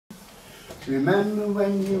Remember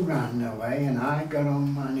when you ran away and I got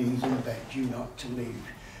on my knees and begged you not to leave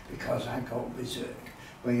because I got berserk?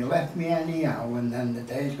 Well, you left me anyhow, and then the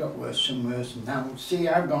days got worse and worse, and now see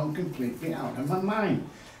I've gone completely out of my mind.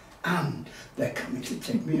 And they're coming to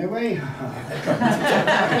take me away. They're coming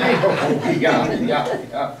to take me away.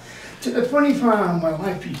 Yeah. To the funny farm where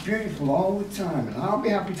life is beautiful all the time, and I'll be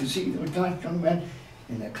happy to see those nice young men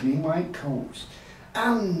in their clean white coats.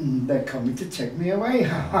 And they're coming to take me away.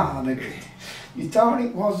 You thought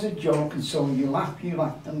it was a joke, and so you laughed and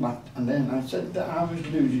laughed, and then I said that I was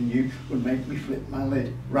losing you would make me flip my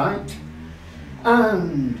lid, right?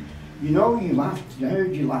 And you know you laughed, I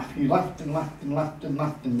heard you laugh, you laughed and laughed and laughed and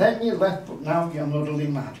laughed, and then you left, but now you're utterly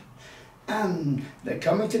mad. And they're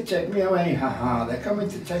coming to take me away, they're coming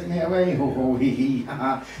to take me away, ho, hee,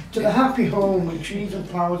 to the happy home with trees and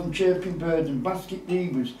flowers and chirping birds and basket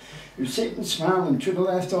weavers who sit and smile and twiddle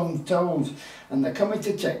their thumbs toes, and they're coming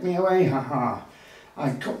to take me away, I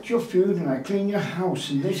cooked your food and I cleaned your house,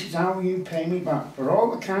 and this is how you pay me back for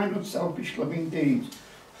all the kind of selfish loving deeds.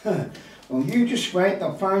 Well, you just wait,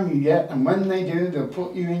 they'll find you yet, and when they do, they'll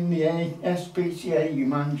put you in the SPCA, you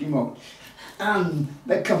man you up. And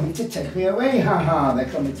they're coming to take me away, they're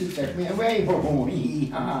coming to take me away, ho,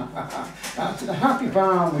 hee, out to the happy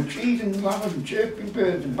farm with trees and flowers and chirping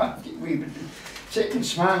birds and basket weavers and sit and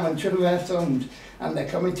smile and twiddle their thumbs, and they're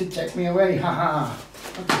coming to take me away,